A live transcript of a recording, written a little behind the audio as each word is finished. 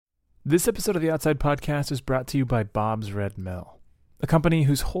This episode of the Outside Podcast is brought to you by Bob's Red Mill, a company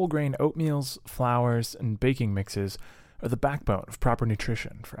whose whole grain oatmeals, flours, and baking mixes are the backbone of proper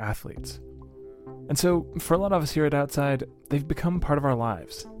nutrition for athletes. And so, for a lot of us here at Outside, they've become part of our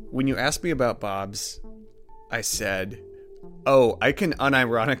lives. When you asked me about Bob's, I said, oh, I can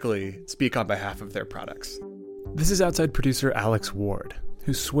unironically speak on behalf of their products. This is Outside producer Alex Ward,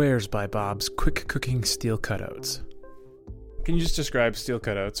 who swears by Bob's quick-cooking steel-cut oats. Can you just describe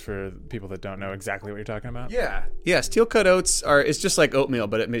steel-cut oats for people that don't know exactly what you're talking about? Yeah, steel-cut oats it's just like oatmeal,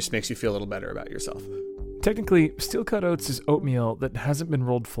 but it just makes you feel a little better about yourself. Technically, steel-cut oats is oatmeal that hasn't been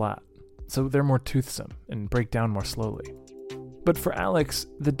rolled flat, so they're more toothsome and break down more slowly. But for Alex,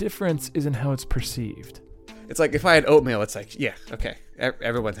 the difference is in how it's perceived. It's like if I had oatmeal, it's like, yeah, okay,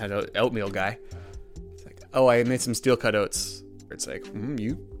 everyone had an oatmeal guy. It's like, oh, I made some steel-cut oats. It's like,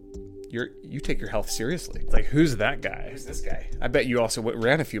 you take your health seriously. It's like, who's that guy? Who's this guy? I bet you also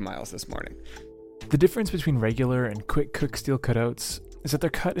ran a few miles this morning. The difference between regular and quick-cook steel-cut oats is that they're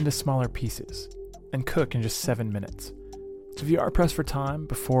cut into smaller pieces and cook in just 7 minutes. So if you are pressed for time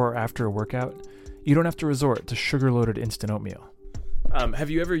before or after a workout, you don't have to resort to sugar-loaded instant oatmeal. Have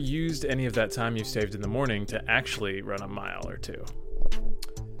you ever used any of that time you've saved in the morning to actually run a mile or two?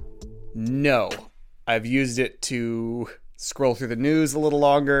 No. I've used it to scroll through the news a little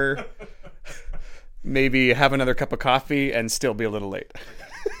longer, maybe have another cup of coffee and still be a little late.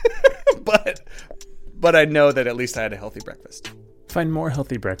 But I know that at least I had a healthy breakfast. Find more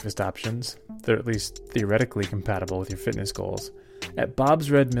healthy breakfast options, that are at least theoretically compatible with your fitness goals, at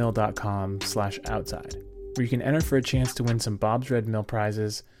bobsredmill.com/outside, where you can enter for a chance to win some Bob's Red Mill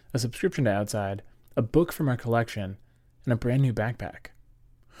prizes, a subscription to Outside, a book from our collection, and a brand new backpack.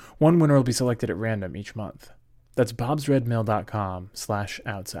 One winner will be selected at random each month. That's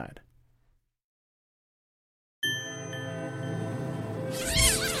bobsredmill.com/outside.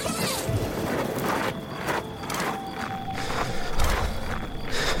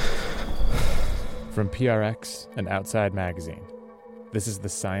 From PRX and Outside Magazine, this is The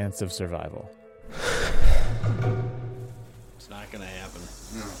Science of Survival. It's not gonna happen.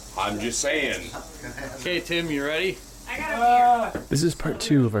 I'm just saying. Okay, Tim, you ready? I got a beer. This is part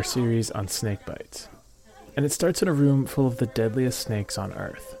 2 of our series on snake bites. And it starts in a room full of the deadliest snakes on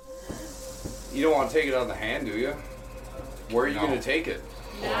Earth. You don't want to take it on the hand, do you? Where are you going to take it?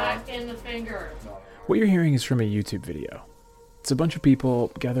 Not in the finger. What you're hearing is from a YouTube video. It's a bunch of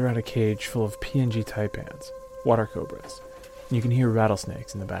people gather around a cage full of PNG taipans, water cobras, and you can hear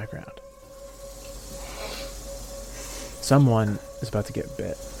rattlesnakes in the background. Someone is about to get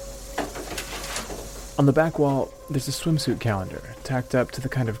bit. On the back wall, there's a swimsuit calendar tacked up to the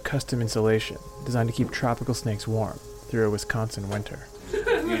kind of custom insulation designed to keep tropical snakes warm through a Wisconsin winter.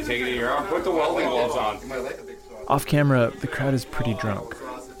 You take it in your arm? Put the welding gloves on. Off camera, the crowd is pretty drunk,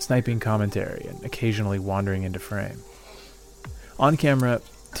 sniping commentary and occasionally wandering into frame. On camera,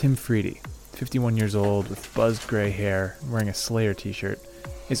 Tim Freedy, 51 years old with buzzed gray hair, wearing a Slayer t-shirt,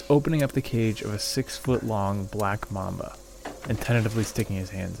 is opening up the cage of a 6-foot-long black mamba and tentatively sticking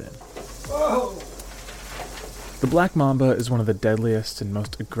his hands in. Whoa! The black mamba is one of the deadliest and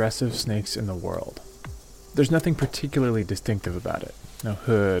most aggressive snakes in the world. There's nothing particularly distinctive about it, no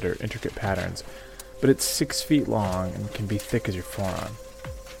hood or intricate patterns, but it's 6 feet long and can be thick as your forearm.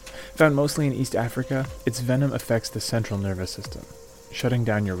 Found mostly in East Africa, its venom affects the central nervous system, shutting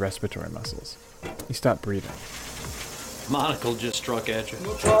down your respiratory muscles. You stop breathing. Monocle just struck at you.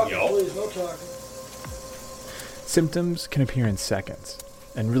 No talking, please, no talking. Symptoms can appear in seconds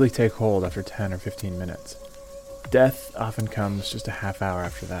and really take hold after 10 or 15 minutes. Death often comes just a half hour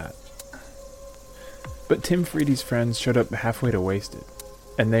after that. But Tim Freedy's friends showed up halfway to wasted,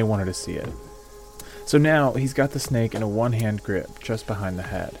 and they wanted to see it. So now he's got the snake in a one-hand grip just behind the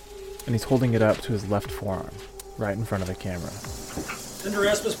head, and he's holding it up to his left forearm, right in front of the camera.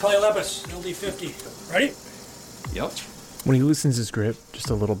 Dendroaspis polylepis, LD50. Ready? Yep. When he loosens his grip just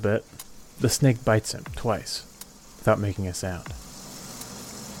a little bit, the snake bites him twice, without making a sound.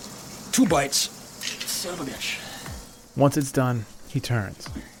 2 bites. Son of a bitch. Once it's done, he turns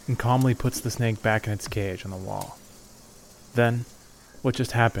and calmly puts the snake back in its cage on the wall. Then, what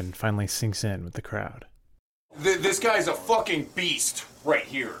just happened finally sinks in with the crowd. This guy's a fucking beast right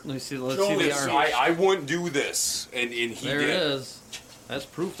here. Let's see the arm. I wouldn't do this, and he There did. it is. That's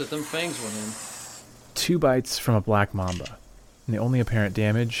proof that them fangs went in. 2 bites from a black mamba, and the only apparent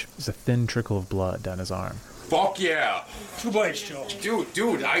damage is a thin trickle of blood down his arm. Fuck yeah. 2 bites, Joe.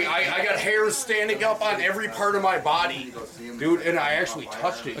 Dude, I got hairs standing up on every part of my body. Dude, and I actually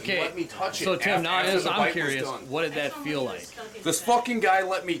touched it. Okay, He let me touch it. so Tim, now after the I'm bite was curious, done. what did that feel like? This fucking guy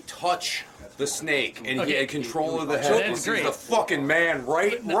let me touch the snake, and he Okay. had control of the head. That's He's great. the fucking man,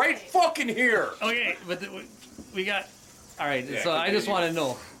 right fucking here. Okay, but we got. All right, so I just want to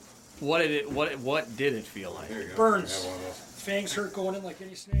know what did it feel like? Burns. Fangs hurt going in like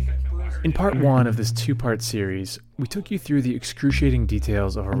any snake. Burns. In part 1 of this 2-part series, we took you through the excruciating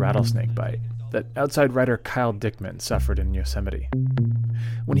details of a rattlesnake bite that outside writer Kyle Dickman suffered in Yosemite.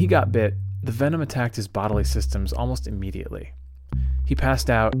 When he got bit, the venom attacked his bodily systems almost immediately. He passed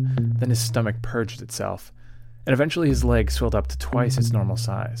out, then his stomach purged itself, and eventually his leg swelled up to twice its normal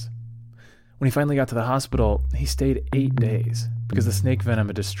size. When he finally got to the hospital, he stayed 8 days because the snake venom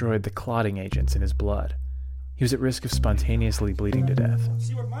had destroyed the clotting agents in his blood. He was at risk of spontaneously bleeding to death.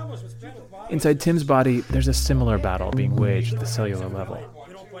 See what mom was bad with mom. Inside Tim's body, there's a similar battle being waged at the cellular level.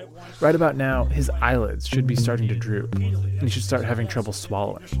 You don't bite one. Right about now, his eyelids should be starting to droop, and he should start having trouble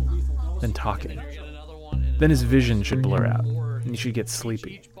swallowing, then talking. Then his vision should blur out, and he should get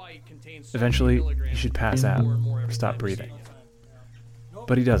sleepy. Eventually, he should pass out or stop breathing.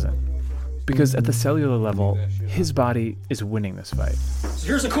 But he doesn't, because at the cellular level, his body is winning this fight. So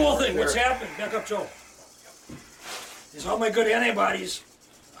here's the cool thing. What's happened? Back up, Joe. Is all my good antibodies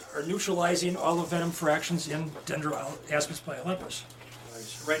are neutralizing all the venom fractions in Dendroaspis Olympus.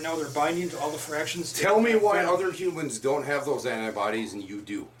 Right now, they're binding to all the fractions. Tell me why other humans don't have those antibodies and you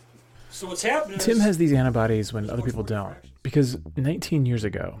do. So what's happening Tim is... has these antibodies when other people don't, because 19 years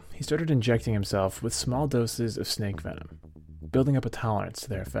ago, he started injecting himself with small doses of snake venom, building up a tolerance to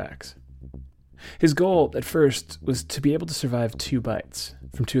their effects. His goal, at first, was to be able to survive 2 bites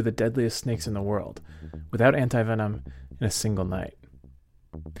from 2 of the deadliest snakes in the world, without antivenom in a single night.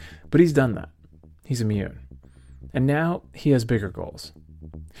 But he's done that. He's immune. And now he has bigger goals.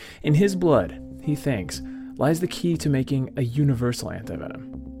 In his blood, he thinks, lies the key to making a universal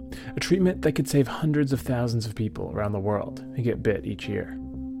antivenom, a treatment that could save hundreds of thousands of people around the world who get bit each year.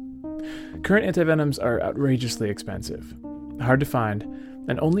 Current antivenoms are outrageously expensive, hard to find,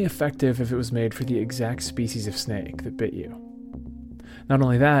 and only effective if it was made for the exact species of snake that bit you. Not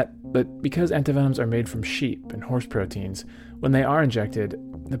only that, but because antivenoms are made from sheep and horse proteins, when they are injected,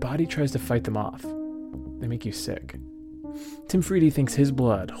 the body tries to fight them off. They make you sick. Tim Friede thinks his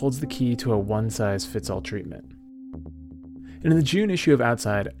blood holds the key to a one-size-fits-all treatment. And in the June issue of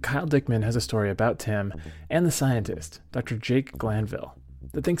Outside, Kyle Dickman has a story about Tim and the scientist, Dr. Jake Glanville,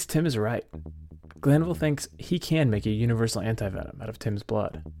 that thinks Tim is right. Glanville thinks he can make a universal antivenom out of Tim's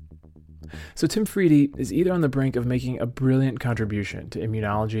blood. So Tim Friede is either on the brink of making a brilliant contribution to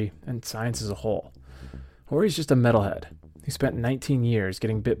immunology and science as a whole, or he's just a metalhead who spent 19 years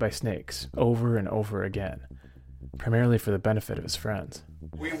getting bit by snakes over and over again, primarily for the benefit of his friends.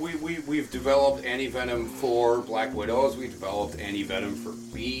 We've developed antivenom for black widows. We've developed antivenom for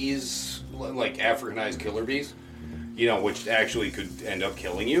bees, like Africanized killer bees, which actually could end up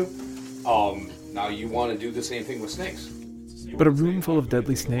killing you. Now you want to do the same thing with snakes. But a room full of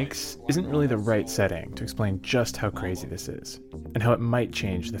deadly snakes isn't really the right setting to explain just how crazy this is, and how it might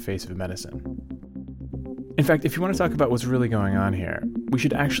change the face of medicine. In fact, if you want to talk about what's really going on here, we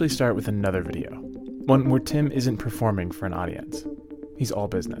should actually start with another video, one where Tim isn't performing for an audience. He's all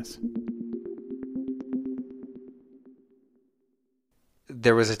business.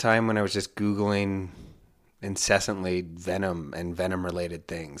 There was a time when I was just Googling incessantly venom and venom-related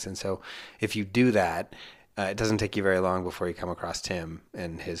things. And so if you do that, it doesn't take you very long before you come across Tim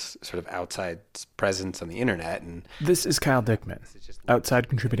and his sort of outside presence on the internet. And This is Kyle Dickman, Outside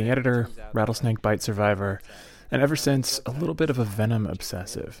contributing editor, rattlesnake bite survivor, and ever since, a little bit of a venom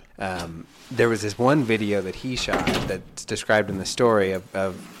obsessive. there was this one video that he shot that's described in the story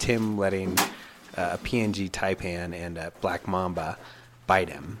of Tim letting a PNG taipan and a black mamba bite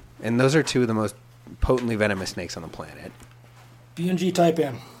him. And those are 2 of the most potently venomous snakes on the planet. PNG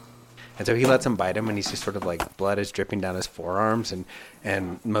taipan. And so he lets him bite him, and he's just sort of like blood is dripping down his forearms,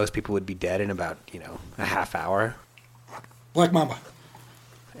 and most people would be dead in about, a half hour. Black mamba.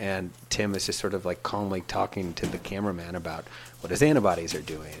 And Tim is just sort of like calmly talking to the cameraman about what his antibodies are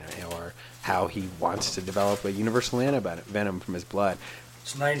doing, or how he wants to develop a universal antivenom from his blood.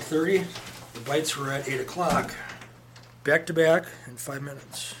 It's 9:30. The bites were at 8 o'clock. Back to back in 5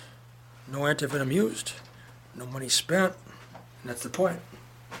 minutes. No antivenom used. No money spent. And that's the point.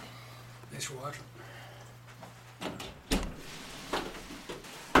 Thanks for watching.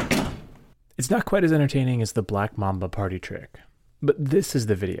 It's not quite as entertaining as the Black Mamba party trick, but this is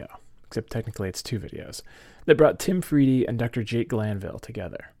the video, except technically it's 2 videos, that brought Tim Friede and Dr. Jake Glanville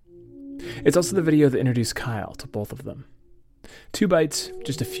together. It's also the video that introduced Kyle to both of them. 2 bites,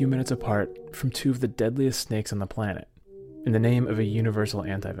 just a few minutes apart, from 2 of the deadliest snakes on the planet, in the name of a universal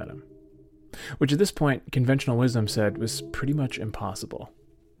antivenom, which at this point, conventional wisdom said was pretty much impossible.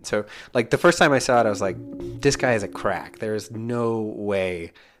 So, like, the first time I saw it, I was like, this guy is a crack. There's no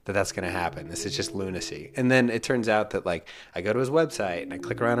way that that's going to happen. This is just lunacy. And then it turns out that, like, I go to his website and I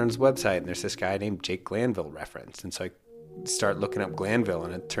click around on his website and there's this guy named Jake Glanville referenced. And so I start looking up Glanville,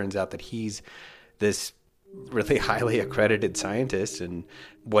 and it turns out that he's this really highly accredited scientist, and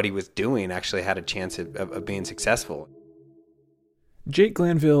what he was doing actually had a chance of being successful. Jake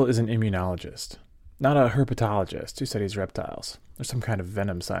Glanville is an immunologist, not a herpetologist who studies reptiles, or some kind of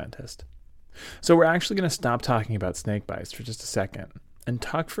venom scientist. So we're actually going to stop talking about snake bites for just a second, and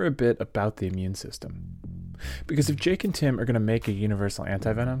talk for a bit about the immune system. Because if Jake and Tim are going to make a universal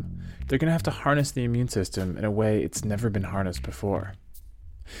antivenom, they're going to have to harness the immune system in a way it's never been harnessed before.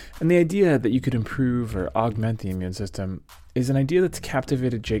 And the idea that you could improve or augment the immune system is an idea that's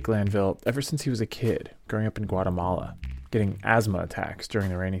captivated Jake Glanville ever since he was a kid, growing up in Guatemala, getting asthma attacks during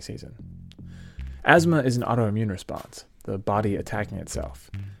the rainy season. Asthma is an autoimmune response, the body attacking itself,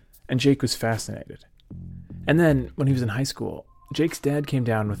 and Jake was fascinated. And then, when he was in high school, Jake's dad came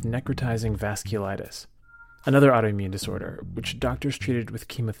down with necrotizing vasculitis, another autoimmune disorder, which doctors treated with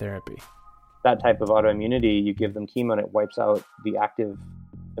chemotherapy. That type of autoimmunity, you give them chemo and it wipes out the active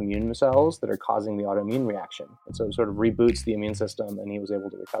immune cells that are causing the autoimmune reaction. And so it sort of reboots the immune system, and he was able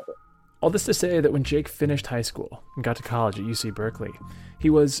to recover. All this to say that when Jake finished high school and got to college at UC Berkeley, he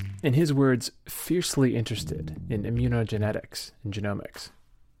was, in his words, fiercely interested in immunogenetics and genomics.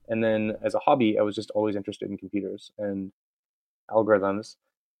 And then as a hobby, I was just always interested in computers and algorithms.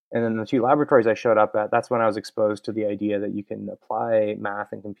 And then the 2 laboratories I showed up at, that's when I was exposed to the idea that you can apply math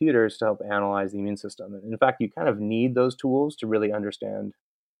and computers to help analyze the immune system. And in fact, you kind of need those tools to really understand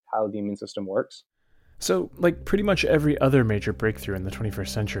how the immune system works. So, like pretty much every other major breakthrough in the 21st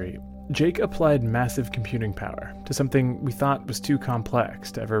century, Jake applied massive computing power to something we thought was too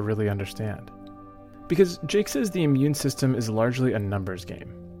complex to ever really understand. Because Jake says the immune system is largely a numbers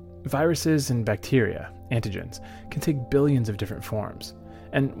game. Viruses and bacteria, antigens, can take billions of different forms.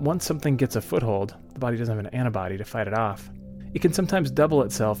 And once something gets a foothold, the body doesn't have an antibody to fight it off. It can sometimes double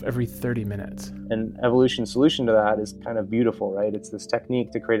itself every 30 minutes. And evolution's solution to that is kind of beautiful, right? It's this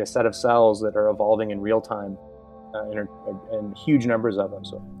technique to create a set of cells that are evolving in real time, and huge numbers of them.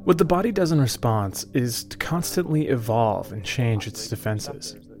 So what the body does in response is to constantly evolve and change its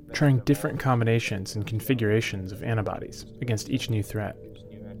defenses, trying different combinations and configurations of antibodies against each new threat.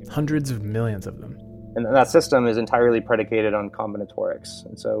 Hundreds of millions of them. And that system is entirely predicated on combinatorics.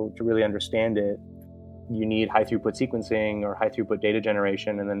 And so to really understand it, you need high-throughput sequencing or high-throughput data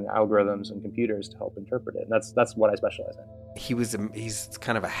generation, and then algorithms and computers to help interpret it. And that's what I specialize in. He's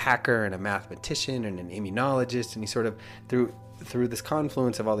kind of a hacker and a mathematician and an immunologist, and he sort of, through this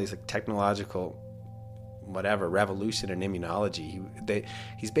confluence of all these like technological revolution in immunology,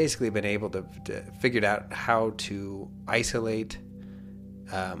 he's basically been able to figure out how to isolate,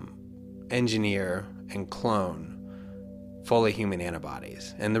 engineer, and clone fully human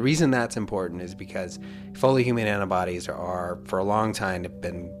antibodies. And the reason that's important is because fully human antibodies are for a long time have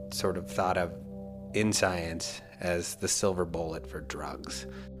been sort of thought of in science as the silver bullet for drugs.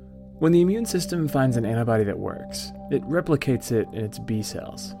 When the immune system finds an antibody that works, it replicates it in its B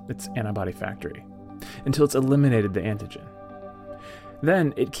cells, its antibody factory, until it's eliminated the antigen.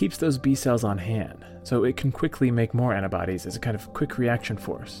 Then it keeps those B cells on hand, so it can quickly make more antibodies as a kind of quick reaction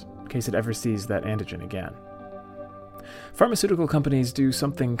force, in case it ever sees that antigen again. Pharmaceutical companies do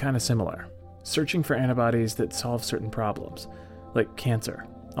something kind of similar, searching for antibodies that solve certain problems, like cancer,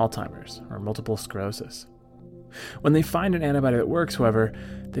 Alzheimer's, or multiple sclerosis. When they find an antibody that works, however,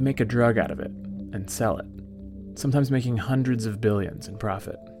 they make a drug out of it and sell it, sometimes making hundreds of billions in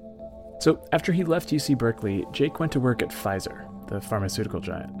profit. So after he left UC Berkeley, Jake went to work at Pfizer, the pharmaceutical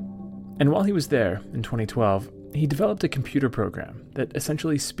giant. And while he was there, in 2012, he developed a computer program that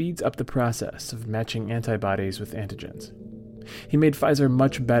essentially speeds up the process of matching antibodies with antigens. He made Pfizer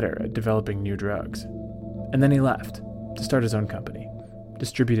much better at developing new drugs. And then he left to start his own company,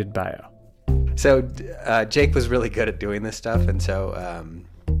 Distributed Bio. So Jake was really good at doing this stuff, and so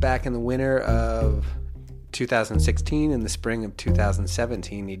back in the winter of 2016 and the spring of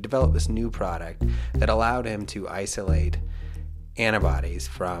 2017, he developed this new product that allowed him to isolate antibodies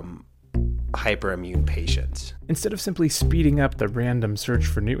from hyperimmune patients. Instead of simply speeding up the random search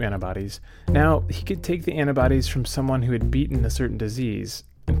for new antibodies, now he could take the antibodies from someone who had beaten a certain disease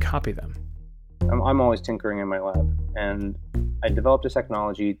and copy them. I'm always tinkering in my lab, and I developed a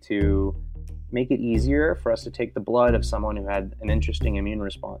technology to make it easier for us to take the blood of someone who had an interesting immune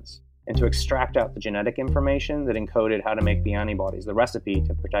response and to extract out the genetic information that encoded how to make the antibodies, the recipe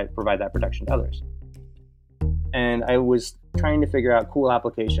to provide that protection to others. And I was trying to figure out cool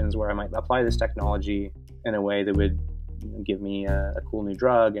applications where I might apply this technology in a way that would give me a cool new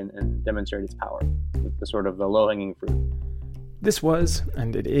drug and demonstrate its power, the sort of the low-hanging fruit. This was,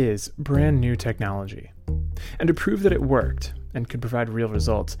 and it is, brand new technology. And to prove that it worked and could provide real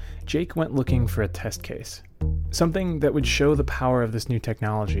results, Jake went looking for a test case. Something that would show the power of this new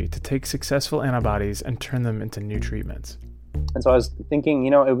technology to take successful antibodies and turn them into new treatments. And so I was thinking,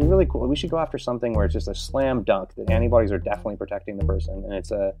 it would be really cool. We should go after something where it's just a slam dunk that antibodies are definitely protecting the person, and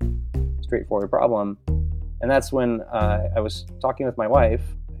it's a straightforward problem. And that's when I was talking with my wife,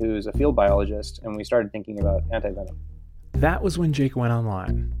 who's a field biologist, and we started thinking about antivenom. That was when Jake went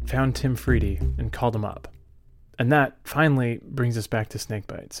online, found Tim Friede, and called him up. And that, finally, brings us back to snake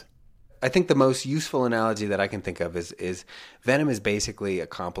bites. I think the most useful analogy that I can think of is venom is basically a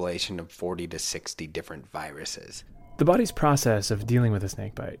compilation of 40 to 60 different viruses. The body's process of dealing with a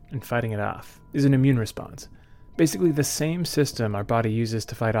snake bite and fighting it off is an immune response. Basically the same system our body uses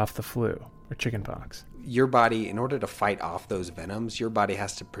to fight off the flu or chickenpox. Your body, in order to fight off those venoms, your body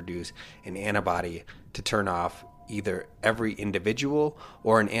has to produce an antibody to turn off either every individual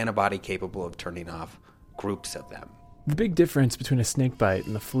or an antibody capable of turning off groups of them. The big difference between a snake bite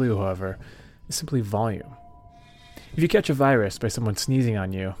and the flu, however, is simply volume. If you catch a virus by someone sneezing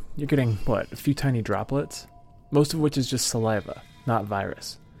on you, you're getting, a few tiny droplets? Most of which is just saliva, not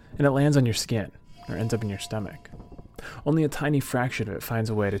virus. And it lands on your skin, or ends up in your stomach. Only a tiny fraction of it finds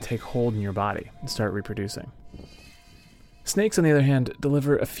a way to take hold in your body and start reproducing. Snakes, on the other hand,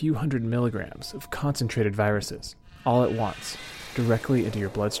 deliver a few hundred milligrams of concentrated viruses, all at once, directly into your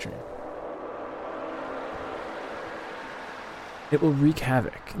bloodstream. It will wreak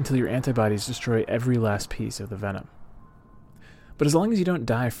havoc until your antibodies destroy every last piece of the venom. But as long as you don't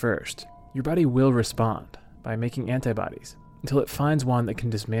die first, your body will respond by making antibodies until it finds one that can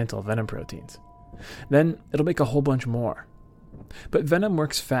dismantle venom proteins. Then it'll make a whole bunch more. But venom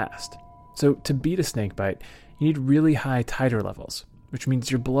works fast, so to beat a snake bite, you need really high titer levels, which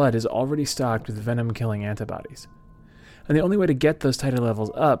means your blood is already stocked with venom-killing antibodies. And the only way to get those titer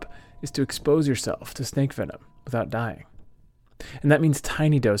levels up is to expose yourself to snake venom without dying. And that means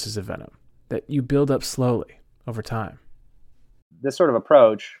tiny doses of venom that you build up slowly over time. This sort of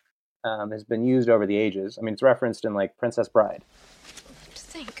approach has been used over the ages. I mean, it's referenced in, Princess Bride. To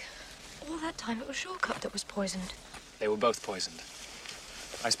think, all that time it was Shortcut that was poisoned. They were both poisoned.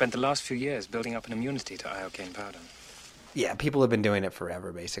 I spent the last few years building up an immunity to iocane powder. Yeah, people have been doing it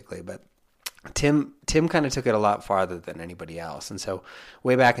forever, basically, but Tim kind of took it a lot farther than anybody else. And so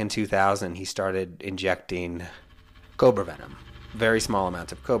way back in 2000, he started injecting cobra venom, very small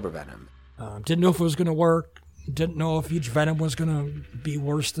amounts of cobra venom. Didn't know if it was going to work. Didn't know if each venom was going to be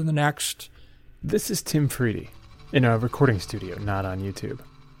worse than the next. This is Tim Friede, in a recording studio, not on YouTube.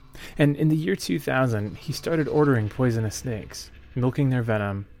 And in the year 2000, he started ordering poisonous snakes, milking their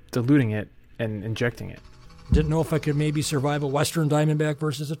venom, diluting it, and injecting it. Didn't know if I could maybe survive a western diamondback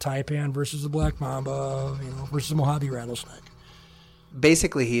versus a taipan versus a black mamba, versus a Mojave rattlesnake.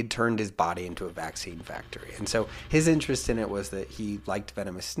 Basically, he had turned his body into a vaccine factory. And so his interest in it was that he liked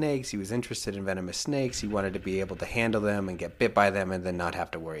venomous snakes. He was interested in venomous snakes. He wanted to be able to handle them and get bit by them and then not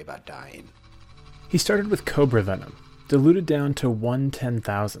have to worry about dying. He started with cobra venom, diluted down to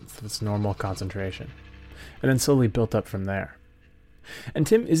 1/10,000th of its normal concentration, and then slowly built up from there. And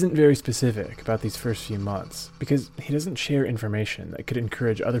Tim isn't very specific about these first few months because he doesn't share information that could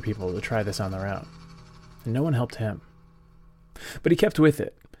encourage other people to try this on their own. And no one helped him. But he kept with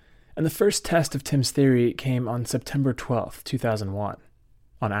it, and the first test of Tim's theory came on September 12th, 2001,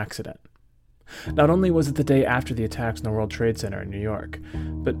 on accident. Not only was it the day after the attacks on the World Trade Center in New York,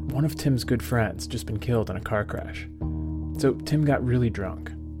 but one of Tim's good friends had just been killed in a car crash. So Tim got really drunk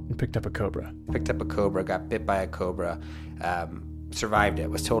and picked up a cobra. Got bit by a cobra, survived it,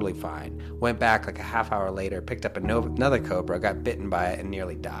 was totally fine. Went back a half hour later, picked up another cobra, got bitten by it, and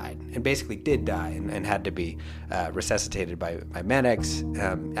nearly died. And basically did die and had to be resuscitated by medics.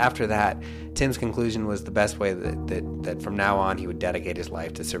 After that, Tim's conclusion was the best way that from now on he would dedicate his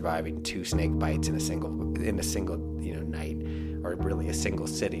life to surviving 2 snake bites in a single night, or really a single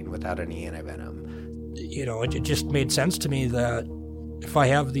sitting without any antivenom. It just made sense to me that if I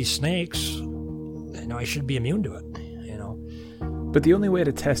have these snakes, I should be immune to it. But the only way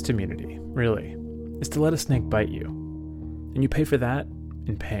to test immunity, really, is to let a snake bite you. And you pay for that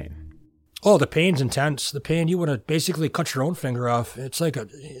in pain. Oh, the pain's intense. The pain, you want to basically cut your own finger off. It's like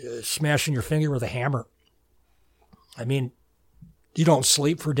smashing your finger with a hammer. I mean, you don't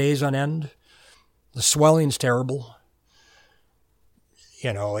sleep for days on end. The swelling's terrible.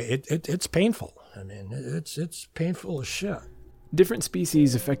 It's painful. I mean, it's painful as shit. Different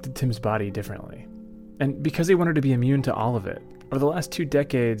species affected Tim's body differently. And because he wanted to be immune to all of it, over the last 2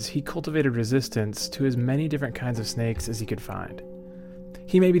 decades, he cultivated resistance to as many different kinds of snakes as he could find.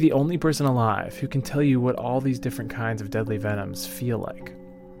 He may be the only person alive who can tell you what all these different kinds of deadly venoms feel like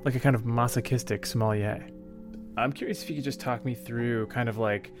a kind of masochistic sommelier. I'm curious if you could just talk me through kind of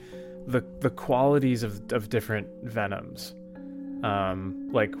like the qualities of different venoms.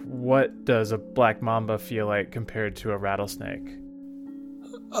 Like, what does a black mamba feel like compared to a rattlesnake?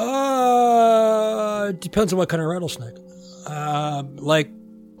 Depends on what kind of rattlesnake. Like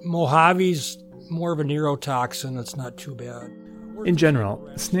Mojave's more of a neurotoxin. It's not too bad. In general,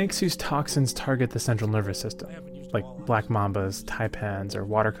 snakes whose toxins target the central nervous system, like black mambas, taipans, or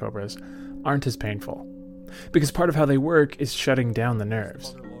water cobras, aren't as painful. Because part of how they work is shutting down the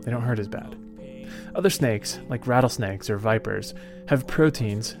nerves. They don't hurt as bad. Other snakes, like rattlesnakes or vipers, have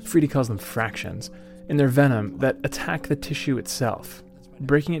proteins, Freedy calls them fractions, in their venom that attack the tissue itself,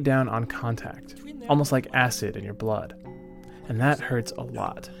 breaking it down on contact, almost like acid in your blood. And that hurts a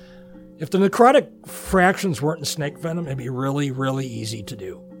lot. If the necrotic fractions weren't in snake venom, it'd be really, really easy to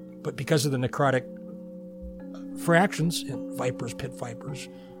do. But because of the necrotic fractions in vipers, pit vipers,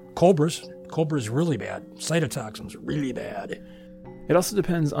 Cobra's really bad. Cytotoxins, really bad. It also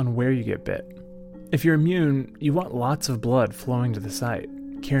depends on where you get bit. If you're immune, you want lots of blood flowing to the site,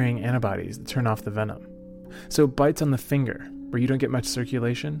 carrying antibodies that turn off the venom. So bites on the finger, where you don't get much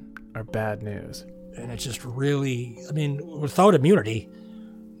circulation, are bad news. And it's just really, without immunity,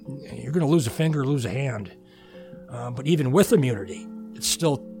 you're going to lose a finger, lose a hand. But even with immunity, it's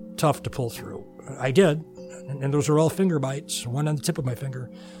still tough to pull through. I did, and those are all finger bites, one on the tip of my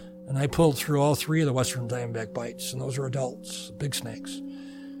finger. And I pulled through all 3 of the Western Diamondback bites, and those are adults, big snakes.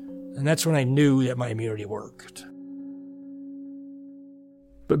 And that's when I knew that my immunity worked.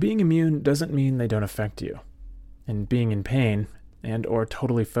 But being immune doesn't mean they don't affect you. And being in pain, and or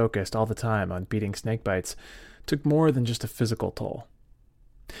totally focused all the time on beating snake bites, took more than just a physical toll.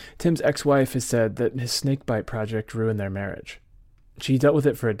 Tim's ex-wife has said that his snakebite project ruined their marriage. She dealt with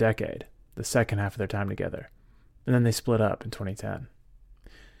it for a decade, the second half of their time together, and then they split up in 2010.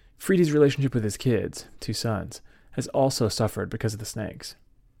 Freedy's relationship with his kids, 2 sons, has also suffered because of the snakes.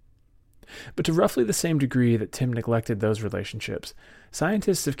 But to roughly the same degree that Tim neglected those relationships,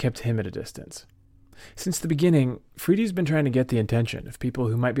 scientists have kept him at a distance. Since the beginning, Freedy's been trying to get the attention of people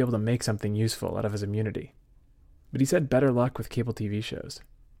who might be able to make something useful out of his immunity. But he's had better luck with cable TV shows.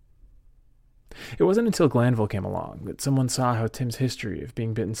 It wasn't until Glanville came along that someone saw how Tim's history of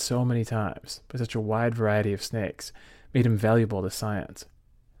being bitten so many times by such a wide variety of snakes made him valuable to science.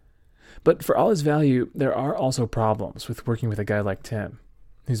 But for all his value, there are also problems with working with a guy like Tim,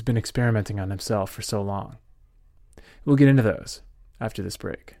 who's been experimenting on himself for so long. We'll get into those after this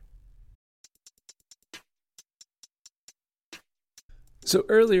break. So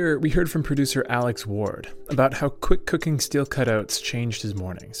earlier, we heard from producer Alex Ward about how quick cooking steel cutouts changed his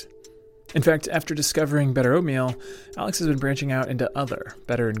mornings. In fact, after discovering Better Oatmeal, Alex has been branching out into other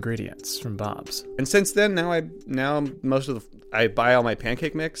better ingredients from Bob's. And since then, I buy all my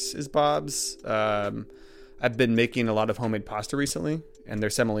pancake mix is Bob's. I've been making a lot of homemade pasta recently, and their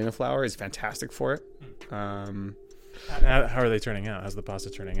semolina flour is fantastic for it. How are they turning out? How's the pasta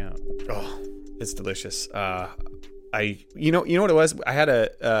turning out? Oh, it's delicious. You know what it was? I had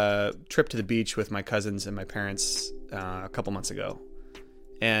a trip to the beach with my cousins and my parents a couple months ago,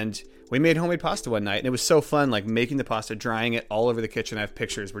 and we made homemade pasta one night, and it was so fun, like making the pasta, drying it all over the kitchen. I have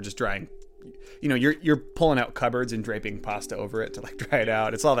pictures. We're just drying. You're pulling out cupboards and draping pasta over it to like dry it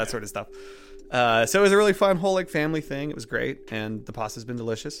out. It's all that sort of stuff. So it was a really fun whole like family thing. It was great, and the pasta's been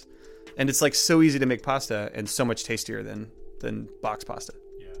delicious. And it's like so easy to make pasta and so much tastier than box pasta.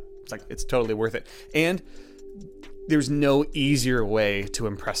 Yeah, it's totally worth it. And there's no easier way to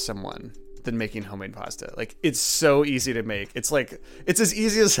impress someone than making homemade pasta. Like, it's so easy to make. It's as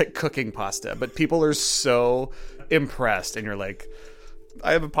easy as like cooking pasta, but people are so impressed, and you're like,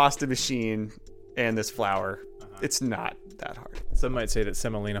 I have a pasta machine and this flour. It's not that hard. Some might say that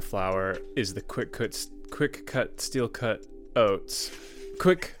semolina flour is the quick cut steel cut oats.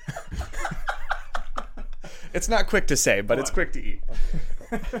 Quick. It's not quick to say, but it's quick to eat.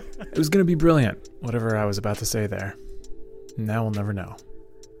 It was going to be brilliant, whatever I was about to say there. Now we'll never know.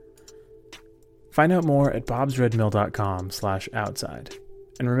 Find out more at bobsredmill.com/outside.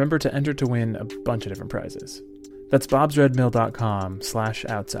 And remember to enter to win a bunch of different prizes. That's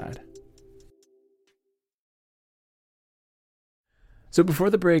bobsredmill.com/outside. So before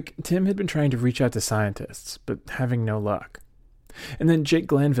the break, Tim had been trying to reach out to scientists, but having no luck. And then Jake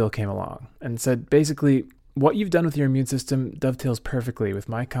Glanville came along and said, basically, what you've done with your immune system dovetails perfectly with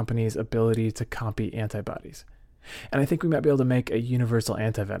my company's ability to copy antibodies. And I think we might be able to make a universal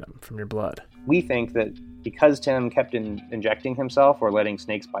antivenom from your blood. We think that because Tim kept injecting himself or letting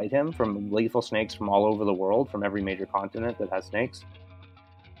snakes bite him from lethal snakes from all over the world, from every major continent that has snakes,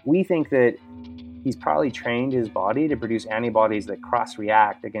 we think that he's probably trained his body to produce antibodies that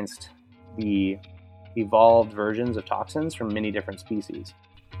cross-react against the evolved versions of toxins from many different species.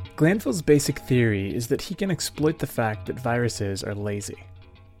 Glanville's basic theory is that he can exploit the fact that viruses are lazy.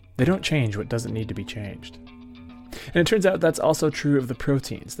 They don't change what doesn't need to be changed. And it turns out that's also true of the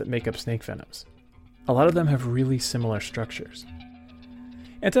proteins that make up snake venoms. A lot of them have really similar structures.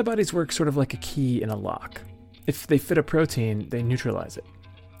 Antibodies work sort of like a key in a lock. If they fit a protein, they neutralize it.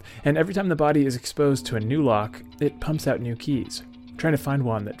 And every time the body is exposed to a new lock, it pumps out new keys, trying to find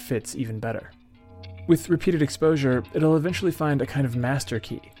one that fits even better. With repeated exposure, it'll eventually find a kind of master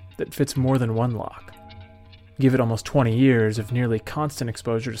key that fits more than one lock. Give it almost 20 years of nearly constant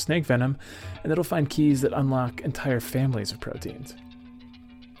exposure to snake venom, and it'll find keys that unlock entire families of proteins.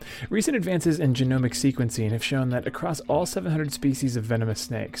 Recent advances in genomic sequencing have shown that across all 700 species of venomous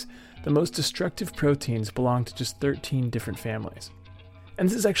snakes, the most destructive proteins belong to just 13 different families. And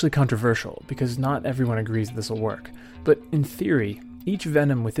this is actually controversial, because not everyone agrees that this will work, but in theory, each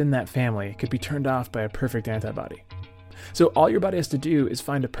venom within that family could be turned off by a perfect antibody. So all your body has to do is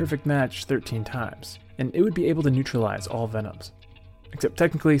find a perfect match 13 times, and it would be able to neutralize all venoms. Except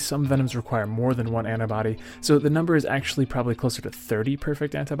technically, some venoms require more than one antibody, so the number is actually probably closer to 30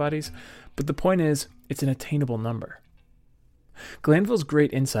 perfect antibodies, but the point is, it's an attainable number. Glanville's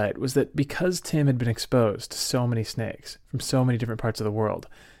great insight was that because Tim had been exposed to so many snakes from so many different parts of the world,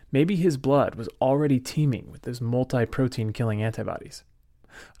 maybe his blood was already teeming with those multi-protein killing antibodies.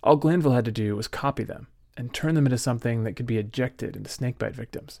 All Glanville had to do was copy them and turn them into something that could be ejected into snakebite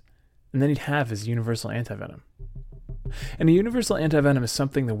victims, and then he'd have his universal antivenom. And a universal antivenom is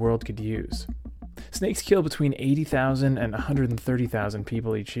something the world could use. Snakes kill between 80,000 and 130,000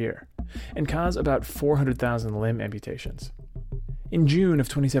 people each year, and cause about 400,000 limb amputations. In June of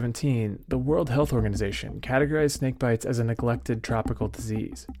 2017, the World Health Organization categorized snakebites as a neglected tropical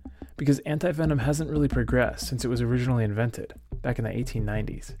disease, because antivenom hasn't really progressed since it was originally invented, back in the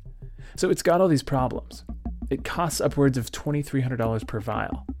 1890s. So it's got all these problems. It costs upwards of $2,300 per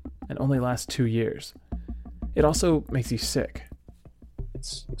vial, and only lasts 2 years. It also makes you sick.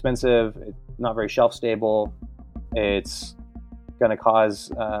 It's expensive, it's not very shelf stable, it's going to cause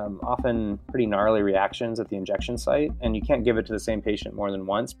often pretty gnarly reactions at the injection site, and you can't give it to the same patient more than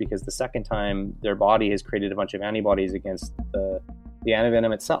once because the second time their body has created a bunch of antibodies against the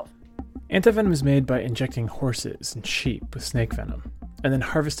antivenom itself. Antivenom is made by injecting horses and sheep with snake venom, and then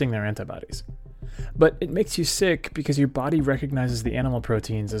harvesting their antibodies. But it makes you sick because your body recognizes the animal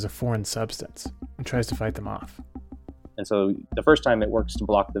proteins as a foreign substance and tries to fight them off. And so the first time it works to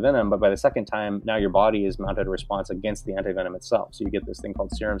block the venom, but by the second time, now your body has mounted a response against the antivenom itself. So you get this thing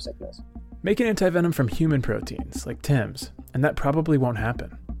called serum sickness. Make an antivenom from human proteins, like Tim's, and that probably won't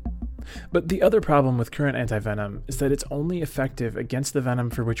happen. But the other problem with current antivenom is that it's only effective against the venom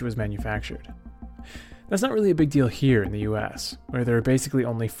for which it was manufactured. That's not really a big deal here in the US, where there are basically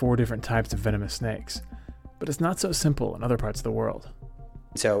only 4 different types of venomous snakes. But it's not so simple in other parts of the world.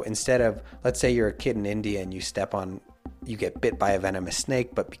 So instead of, let's say you're a kid in India and you get bit by a venomous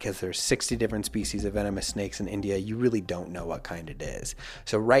snake, but because there's 60 different species of venomous snakes in India, you really don't know what kind it is.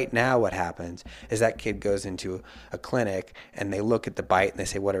 So right now what happens is that kid goes into a clinic and they look at the bite and they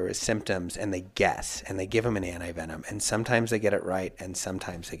say, what are his symptoms? And they guess and they give him an antivenom. And sometimes they get it right and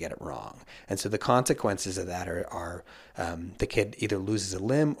sometimes they get it wrong. And so the consequences of that are the kid either loses a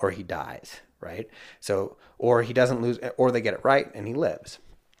limb or he dies, right? So, or he doesn't lose, or they get it right and he lives.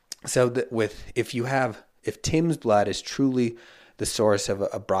 So if Tim's blood is truly the source of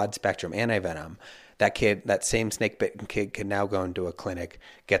a broad spectrum antivenom, that same snake bitten kid can now go into a clinic,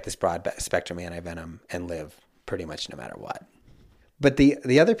 get this broad spectrum antivenom, and live pretty much no matter what. But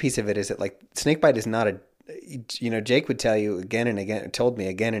the other piece of it is that, like, snakebite is not Jake would tell you again and again, told me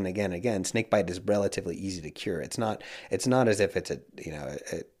again and again, snakebite is relatively easy to cure. It's not as if it's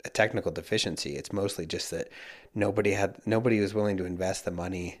a technical deficiency. It's mostly just that nobody was willing to invest the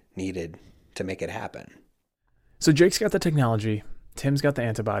money needed to make it happen. So Jake's got the technology, Tim's got the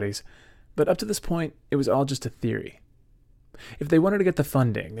antibodies, but up to this point, it was all just a theory. If they wanted to get the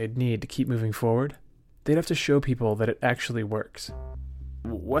funding they'd need to keep moving forward, they'd have to show people that it actually works.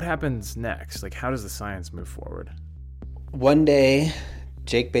 What happens next? Like, how does the science move forward? One day,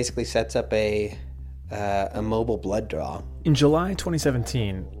 Jake basically sets up a mobile blood draw. In July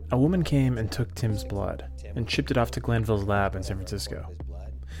 2017, a woman came and took Tim's blood and shipped it off to Glanville's lab in San Francisco.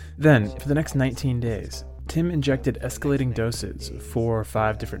 Then, for the next 19 days, Tim injected escalating doses of 4 or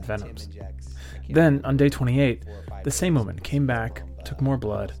 5 different venoms. Then, on day 28, the same woman came back, took more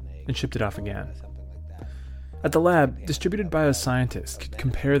blood, and shipped it off again. At the lab, distributed bioscientists could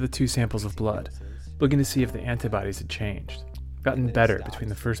compare the two samples of blood, looking to see if the antibodies had changed, gotten better between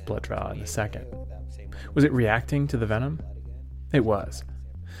the first blood draw and the second. Was it reacting to the venom? It was.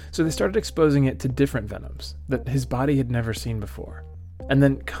 So they started exposing it to different venoms that his body had never seen before, and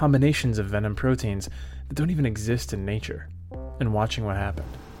then combinations of venom proteins that don't even exist in nature, and watching what happened.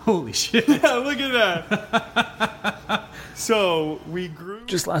 Holy shit. Yeah, look at that. So we grew...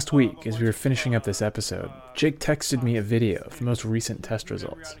 Just last week, as we were finishing up this episode, Jake texted me a video of the most recent test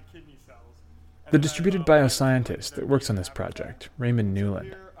results. The distributed bioscientist that works on this project, Raymond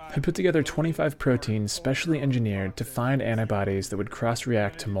Newland, had put together 25 proteins specially engineered to find antibodies that would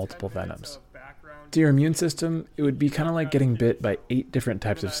cross-react to multiple venoms. To your immune system, it would be kind of like getting bit by 8 different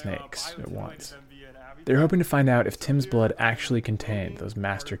types of snakes at once. They were hoping to find out if Tim's blood actually contained those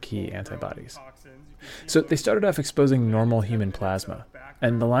master key antibodies. So they started off exposing normal human plasma,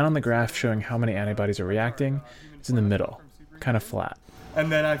 and the line on the graph showing how many antibodies are reacting is in the middle, kind of flat.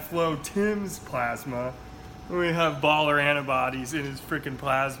 And then I flow Tim's plasma, and we have baller antibodies in his freaking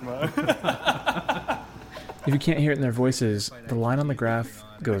plasma. If you can't hear it in their voices, the line on the graph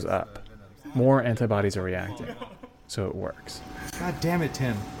goes up. More antibodies are reacting, so it works. God damn it,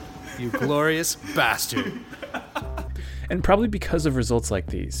 Tim. You glorious bastard. And probably because of results like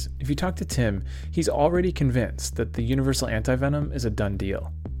these, if you talk to Tim, he's already convinced that the universal antivenom is a done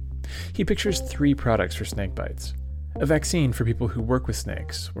deal. He pictures 3 products for snake bites: a vaccine for people who work with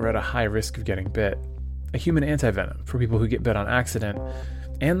snakes or at a high risk of getting bit, a human antivenom for people who get bit on accident,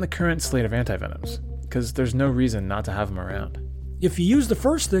 and the current slate of antivenoms, because there's no reason not to have them around. If you use the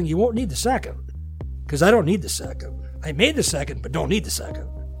first thing, you won't need the second. Because I don't need the second. I made the second, but don't need the second.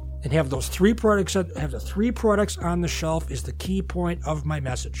 And have those 3 products, have the 3 products on the shelf is the key point of my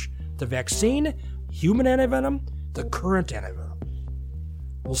message. The vaccine, human antivenom, the current antivenom.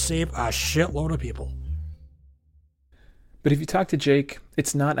 Will save a shitload of people. But if you talk to Jake,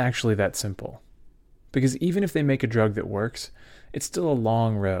 it's not actually that simple. Because even if they make a drug that works, it's still a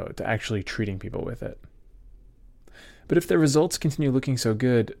long road to actually treating people with it. But if their results continue looking so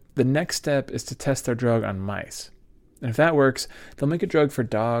good, the next step is to test their drug on mice. And if that works, they'll make a drug for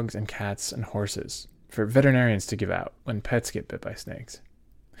dogs and cats and horses, for veterinarians to give out when pets get bit by snakes.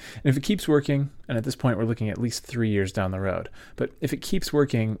 And if it keeps working, and at this point we're looking at least 3 years down the road, but if it keeps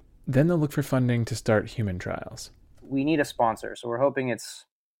working, then they'll look for funding to start human trials. We need a sponsor, so we're hoping it's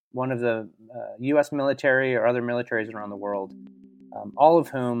one of the U.S. military or other militaries around the world, all of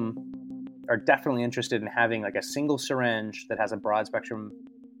whom are definitely interested in having like a single syringe that has a broad spectrum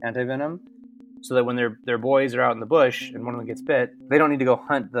antivenom, so that when their boys are out in the bush and one of them gets bit, they don't need to go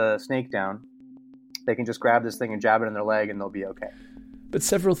hunt the snake down. They can just grab this thing and jab it in their leg and they'll be okay. But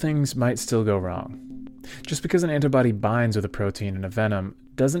several things might still go wrong. Just because an antibody binds with a protein in a venom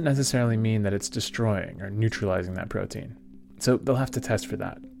doesn't necessarily mean that it's destroying or neutralizing that protein. So they'll have to test for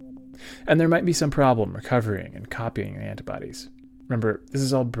that. And there might be some problem recovering and copying the antibodies. Remember, this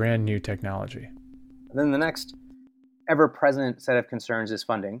is all brand new technology. And then the next ever-present set of concerns is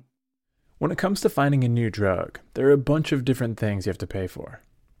funding. When it comes to finding a new drug, there are a bunch of different things you have to pay for.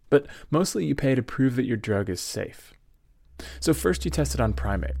 But mostly you pay to prove that your drug is safe. So first you test it on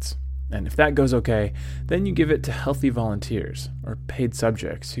primates. And if that goes okay, then you give it to healthy volunteers, or paid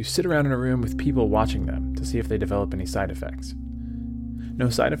subjects, who sit around in a room with people watching them to see if they develop any side effects. No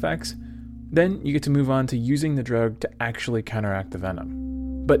side effects? Then you get to move on to using the drug to actually counteract the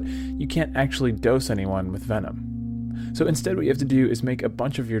venom. But you can't actually dose anyone with venom. So instead what you have to do is make a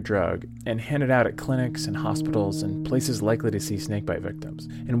bunch of your drug and hand it out at clinics and hospitals and places likely to see snakebite victims,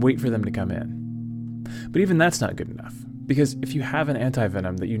 and wait for them to come in. But even that's not good enough, because if you have an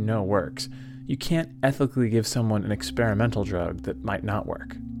antivenom that you know works, you can't ethically give someone an experimental drug that might not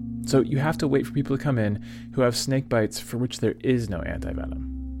work. So you have to wait for people to come in who have snake bites for which there is no antivenom.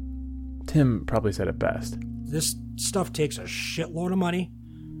 Tim probably said it best. This stuff takes a shitload of money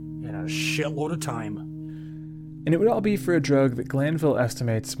and a shitload of time. And it would all be for a drug that Glanville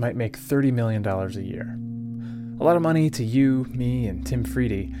estimates might make $30 million a year. A lot of money to you, me, and Tim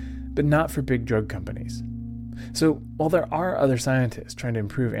Freedy, but not for big drug companies. So while there are other scientists trying to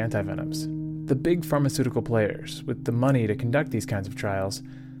improve antivenoms, the big pharmaceutical players with the money to conduct these kinds of trials,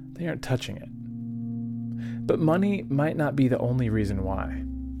 they aren't touching it. But money might not be the only reason why.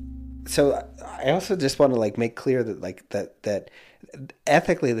 So I also just want to make clear that that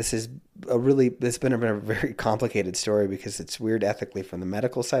ethically this is it's been a very complicated story, because it's weird ethically from the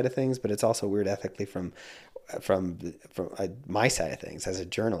medical side of things, but it's also weird ethically from my side of things as a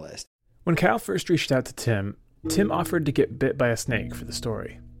journalist. When Kyle first reached out to Tim offered to get bit by a snake for the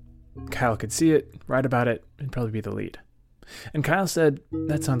story. Kyle could see it, write about it, and probably be the lead. And Kyle said,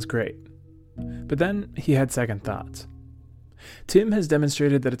 that sounds great. But then he had second thoughts. Tim has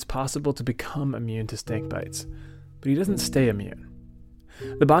demonstrated that it's possible to become immune to snake bites, but he doesn't stay immune.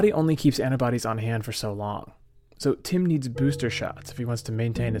 The body only keeps antibodies on hand for so long, so Tim needs booster shots if he wants to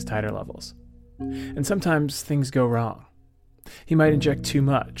maintain his titer levels. And sometimes things go wrong. He might inject too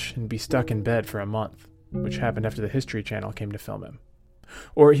much and be stuck in bed for a month, which happened after the History Channel came to film him.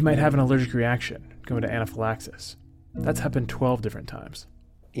 Or he might have an allergic reaction, go into anaphylaxis. That's happened 12 different times.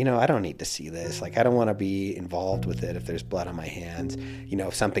 I don't need to see this. I don't want to be involved with it if there's blood on my hands.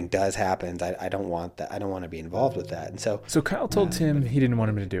 If something does happen, I don't want that. I don't want to be involved with that. And so Kyle told Tim he didn't want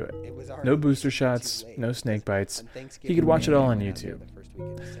him to do it. No booster shots, no snake bites. He could watch it all on YouTube.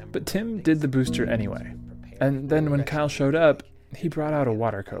 But Tim did the booster anyway. And then when Kyle showed up, he brought out a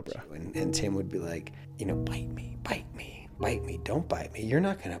water cobra. And Tim would be like, bite me, don't bite me. You're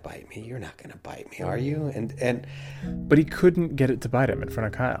not going to bite me. You're not going to bite me, are you? But he couldn't get it to bite him in front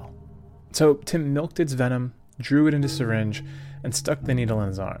of Kyle. So Tim milked its venom, drew it into a syringe, and stuck the needle in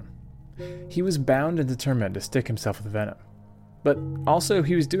his arm. He was bound and determined to stick himself with venom. But also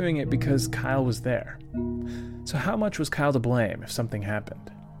he was doing it because Kyle was there. So how much was Kyle to blame if something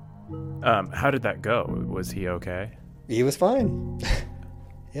happened? How did that go? Was he okay? He was fine.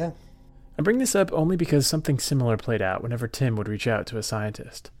 Yeah. I bring this up only because something similar played out whenever Tim would reach out to a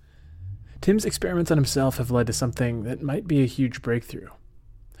scientist. Tim's experiments on himself have led to something that might be a huge breakthrough.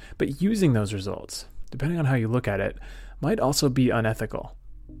 But using those results, depending on how you look at it, might also be unethical.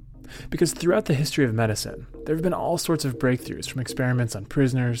 Because throughout the history of medicine, there have been all sorts of breakthroughs from experiments on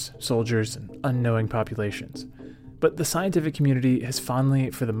prisoners, soldiers, and unknowing populations. But the scientific community has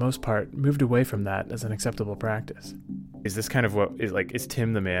fondly, for the most part, moved away from that as an acceptable practice. Is this kind of is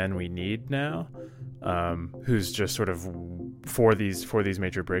Tim the man we need now? Who's just sort of for these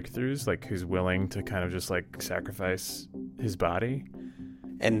major breakthroughs, who's willing to kind of just sacrifice his body?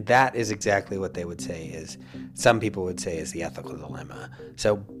 And that is exactly what they would say is, some people would say is the ethical dilemma.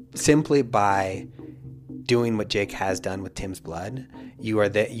 So simply by doing what Jake has done with Tim's blood,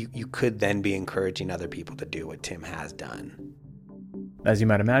 you could then be encouraging other people to do what Tim has done. As you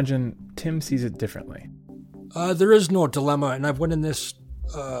might imagine, Tim sees it differently. There is no dilemma, and I've went in this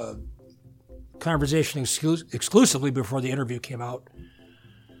conversation exclusively before the interview came out.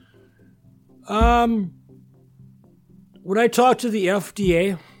 When I talked to the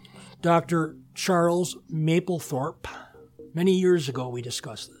FDA, Dr. Charles Mapplethorpe, many years ago we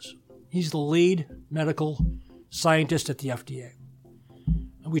discussed this. He's the lead medical scientist at the FDA.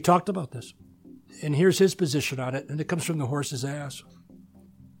 And we talked about this. And here's his position on it, and it comes from the horse's ass.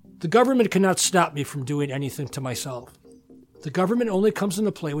 The government cannot stop me from doing anything to myself. The government only comes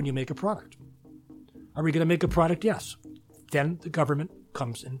into play when you make a product. Are we going to make a product? Yes. Then the government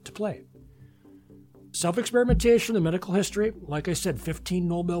comes into play. Self-experimentation in medical history, like I said, 15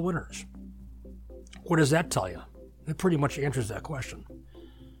 Nobel winners. What does that tell you? It pretty much answers that question.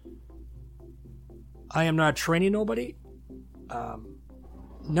 I am not training nobody.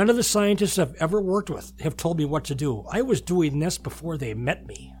 None of the scientists I've ever worked with have told me what to do. I was doing this before they met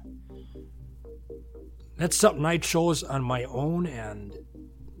me. That's something I chose on my own, and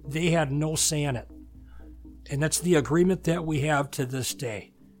they had no say in it. And that's the agreement that we have to this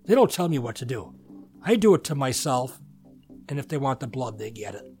day. They don't tell me what to do. I do it to myself, and if they want the blood, they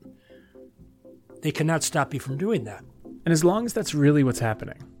get it. They cannot stop me from doing that. And as long as that's really what's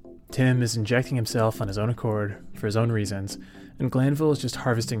happening, Tim is injecting himself on his own accord, for his own reasons, and Glanville is just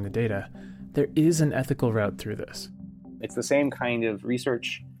harvesting the data, there is an ethical route through this. It's the same kind of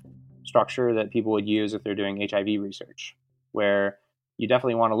research structure that people would use if they're doing HIV research, where you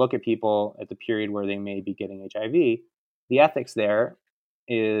definitely want to look at people at the period where they may be getting HIV. The ethics there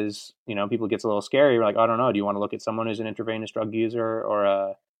is, people gets a little scary. You're like, I don't know, do you want to look at someone who's an intravenous drug user or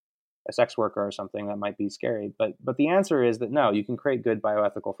a sex worker or something? That might be scary. But the answer is that no, you can create good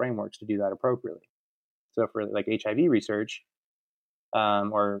bioethical frameworks to do that appropriately. So for HIV research,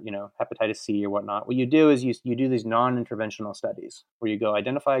 or hepatitis C or whatnot, what you do is you do these non-interventional studies where you go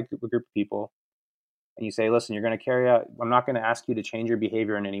identify a group of people and you say, listen, you're going to carry out, I'm not going to ask you to change your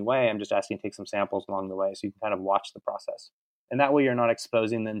behavior in any way. I'm just asking you to take some samples along the way so you can kind of watch the process. And that way you're not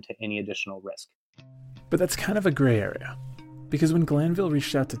exposing them to any additional risk. But that's kind of a gray area, because when Glanville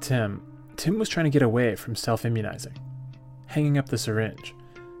reached out to Tim was trying to get away from self-immunizing, hanging up the syringe,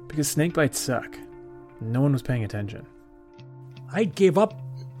 because snake bites suck. No one was paying attention. I gave up.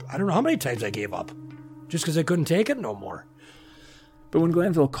 I don't know how many times I gave up, just because I couldn't take it no more. But when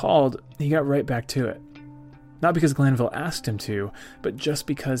Glanville called, he got right back to it. Not because Glanville asked him to, but just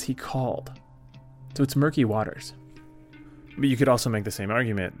because he called. So it's murky waters. But you could also make the same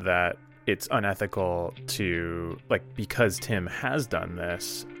argument that it's unethical to, like, because Tim has done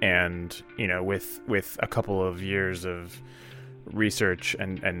this, and, you know, with a couple of years of research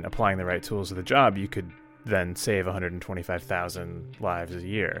and applying the right tools to the job, you could then save 125,000 lives a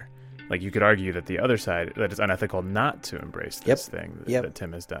year. Like, you could argue that the other side, that it's unethical not to embrace this thing that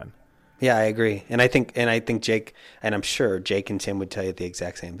Tim has done. Yeah, I agree. And I think Jake, and I'm sure Jake and Tim would tell you the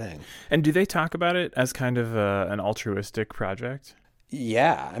exact same thing. And do they talk about it as kind of an altruistic project?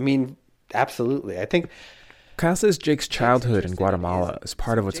 Yeah, I mean, absolutely. I think Kyle says Jake's childhood in Guatemala is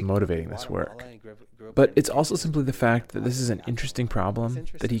part of what's motivating this work. But it's also simply the fact that this is an interesting problem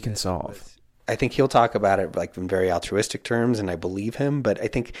that he can solve. I think he'll talk about it like in very altruistic terms, and I believe him, but I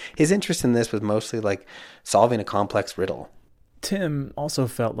think his interest in this was mostly like solving a complex riddle. Tim also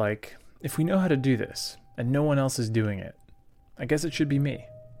felt like, if we know how to do this, and no one else is doing it, I guess it should be me.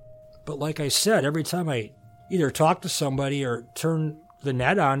 But like I said, every time I either talk to somebody or turn the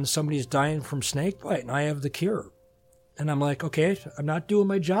net on, somebody's dying from snakebite, and I have the cure. And I'm like, okay, I'm not doing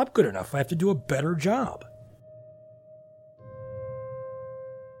my job good enough. I have to do a better job.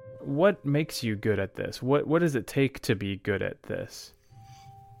 What makes you good at this? What does it take to be good at this?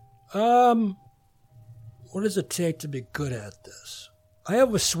 What does it take to be good at this? I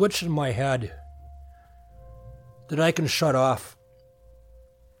have a switch in my head that I can shut off.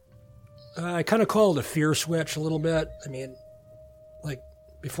 I kind of call it a fear switch a little bit. I mean, like,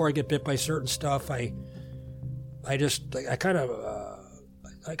 before I get bit by certain stuff, I kind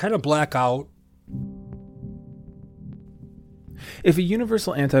of black out. If a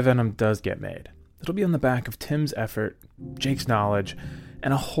universal antivenom does get made, it'll be on the back of Tim's effort, Jake's knowledge,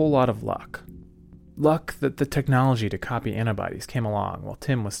 and a whole lot of luck. Luck that the technology to copy antibodies came along while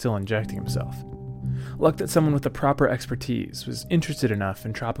Tim was still injecting himself. Luck that someone with the proper expertise was interested enough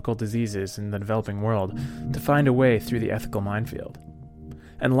in tropical diseases in the developing world to find a way through the ethical minefield.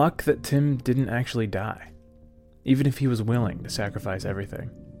 And luck that Tim didn't actually die, even if he was willing to sacrifice everything.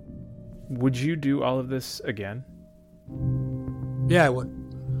 Would you do all of this again? Yeah, I would.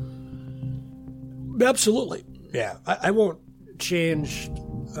 Absolutely. Yeah, I won't change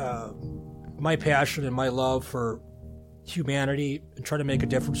my passion and my love for humanity and try to make a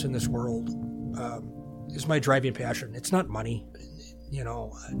difference in this world. Is my driving passion. It's not money. You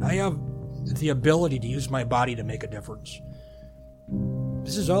know, I have the ability to use my body to make a difference.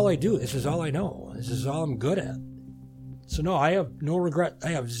 This is all I do. This is all I know. This is all I'm good at. So no, I have no regret. I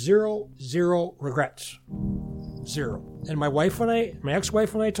have zero regrets. Zero. And my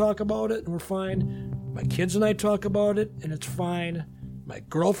ex-wife and I talk about it, and we're fine. My kids and I talk about it, and it's fine. My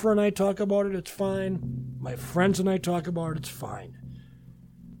girlfriend and I talk about it, it's fine. My friends and I talk about it, it's fine.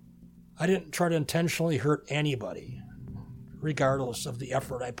 I didn't try to intentionally hurt anybody, regardless of the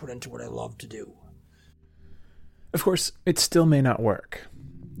effort I put into what I love to do. Of course, it still may not work.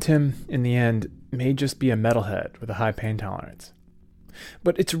 Tim, in the end, may just be a metalhead with a high pain tolerance.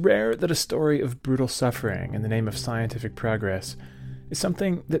 But it's rare that a story of brutal suffering in the name of scientific progress is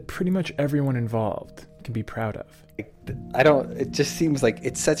something that pretty much everyone involved can be proud of. It just seems like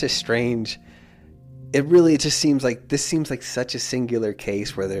it's such a strange... It just seems like this seems like such a singular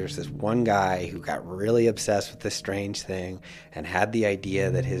case where there's this one guy who got really obsessed with this strange thing and had the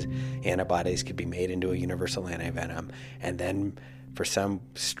idea that his antibodies could be made into a universal antivenom, and then for some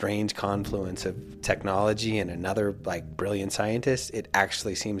strange confluence of technology and another like brilliant scientist, it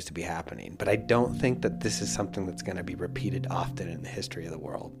actually seems to be happening. But I don't think that this is something that's going to be repeated often in the history of the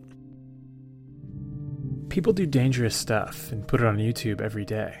world. People do dangerous stuff and put it on YouTube every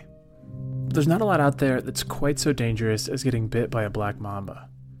day. There's not a lot out there that's quite so dangerous as getting bit by a black mamba,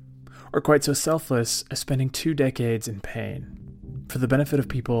 or quite so selfless as spending 2 decades in pain for the benefit of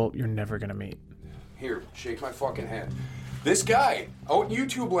people you're never going to meet. Here, shake my fucking hand. This guy, out in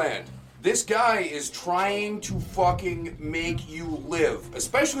YouTube land, this guy is trying to fucking make you live,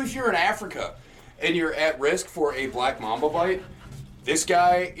 especially if you're in Africa and you're at risk for a black mamba bite. This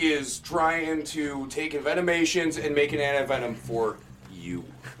guy is trying to take envenomations and make an antivenom for you.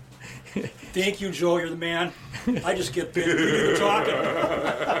 Thank you, Joe. You're the man. I just get bit. You're talking.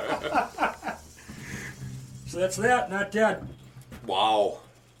 So that's that. Not dead. Wow.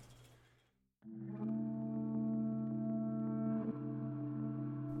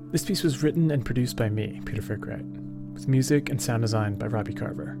 This piece was written and produced by me, Peter Frickright, with music and sound design by Robbie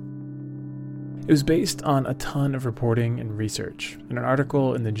Carver. It was based on a ton of reporting and research in an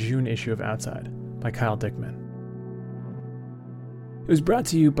article in the June issue of Outside by Kyle Dickman. It was brought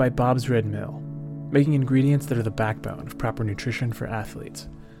to you by Bob's Red Mill, making ingredients that are the backbone of proper nutrition for athletes.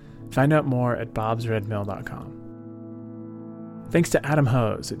 Find out more at bobsredmill.com. Thanks to Adam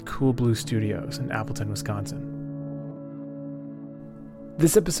Hose at Cool Blue Studios in Appleton, Wisconsin.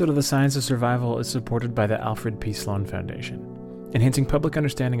 This episode of The Science of Survival is supported by the Alfred P. Sloan Foundation, enhancing public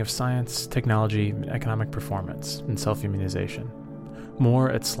understanding of science, technology, economic performance, and self-immunization. More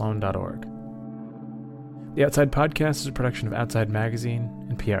at sloan.org. The Outside Podcast is a production of Outside Magazine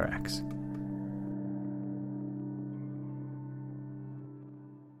and PRX.